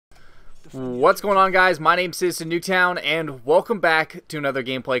What's going on, guys? My name's Citizen Nuketown, and welcome back to another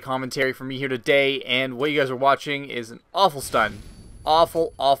gameplay commentary from me here today. And what you guys are watching is an awful stun.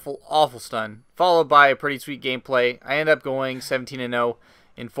 Awful stun. Followed by a pretty sweet gameplay. I end up going 17-0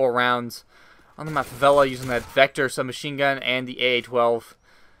 in 4 rounds on the map Favela using that Vector submachine gun and the AA-12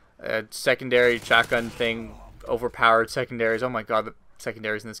 secondary shotgun thing. Overpowered secondaries. Oh my god, the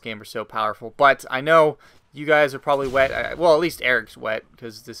secondaries in this game are so powerful. But I know you guys are probably wet. Well, at least Eric's wet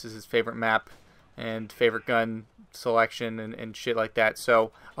because this is his favorite map and favorite gun selection and shit like that.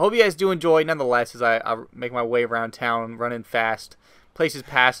 So I hope you guys do enjoy nonetheless as I make my way around town, running fast. Places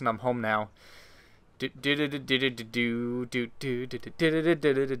pass and I'm home now. I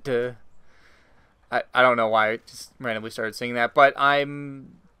don't know why I just randomly started singing that, but I've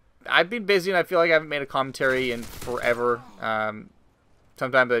been busy and I feel like I haven't made a commentary in forever.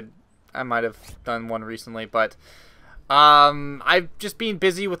 Sometimes I might have done one recently, but I've just been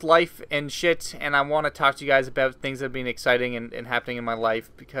busy with life and shit, and I want to talk to you guys about things that have been exciting and happening in my life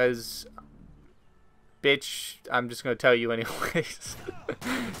because, bitch, I'm just gonna tell you anyways.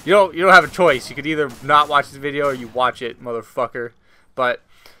 you don't have a choice. You could either not watch this video or you watch it, motherfucker. But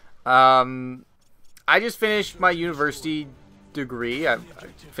I just finished my university degree. I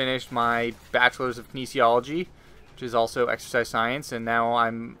finished my bachelor's of kinesiology, which is also exercise science, and now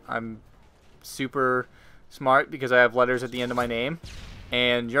I'm super smart because I have letters at the end of my name,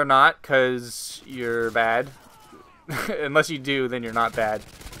 and you're not because you're bad. Unless you do, then you're not bad.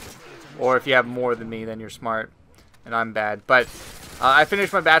 Or if you have more than me, then you're smart, and I'm bad. But I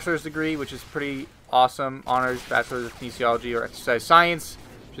finished my bachelor's degree, which is pretty awesome. Honors bachelor's of kinesiology or exercise science,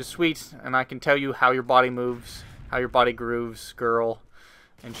 which is sweet, and I can tell you how your body moves, how your body grooves, girl,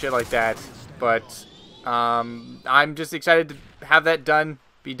 and shit like that. But I'm just excited to have that done,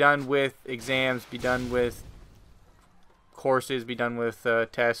 be done with exams, be done with courses, be done with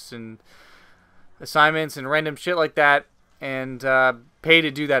tests and assignments and random shit like that, and pay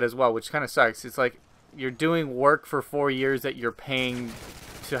to do that as well, which kind of sucks. It's like you're doing work for 4 years that you're paying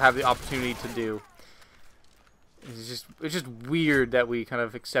to have the opportunity to do. It's just weird that we kind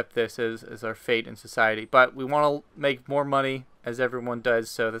of accept this as our fate in society, but we want to make more money as everyone does,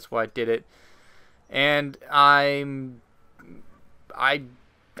 so that's why I did it. And I'm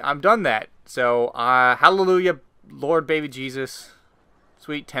done that. So hallelujah, Lord baby Jesus,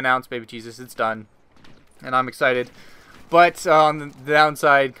 sweet 10-ounce baby Jesus, it's done, and I'm excited. But on the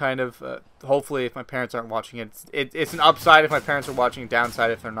downside, kind of, hopefully if my parents aren't watching it, it's an upside if my parents are watching,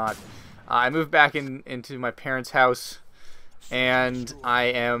 downside if they're not. I moved back into my parents' house, and I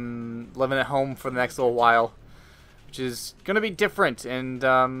am living at home for the next little while, which is going to be different, and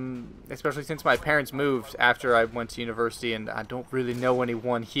especially since my parents moved after I went to university, and I don't really know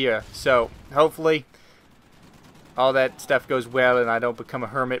anyone here. So hopefully all that stuff goes well, and I don't become a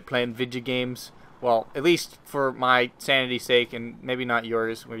hermit playing video games. Well, at least for my sanity's sake, and maybe not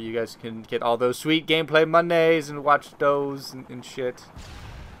yours, where you guys can get all those sweet gameplay Mondays and watch those and shit.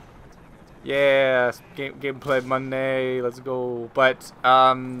 Yeah, gameplay Monday, let's go. But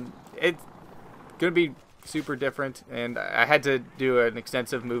it's gonna be super different, and I had to do an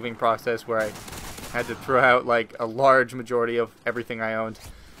extensive moving process where I had to throw out like a large majority of everything I owned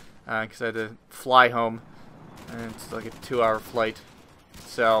because I had to fly home, and it's like a 2-hour flight.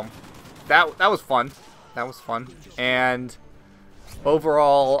 So that was fun. That was fun, and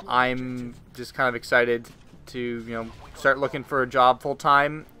overall, I'm just kind of excited to start looking for a job full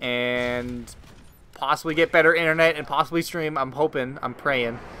time and possibly get better internet and possibly stream. I'm hoping, I'm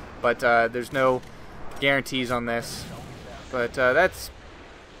praying, but there's no guarantees on this. But that's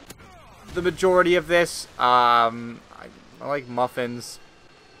the majority of this. I like muffins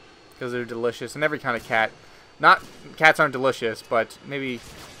because they're delicious, and every kind of cat. Not cats aren't delicious, but maybe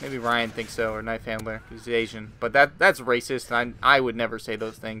Ryan thinks so, or Knife Handler because he's Asian. But that's racist, and I would never say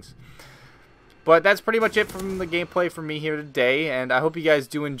those things. But that's pretty much it from the gameplay for me here today, and I hope you guys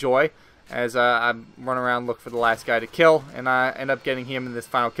do enjoy as I run around look for the last guy to kill, and I end up getting him in this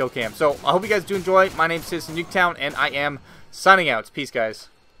final kill cam. So I hope you guys do enjoy. My name's Citizen Nuketown, and I am signing out. Peace, guys.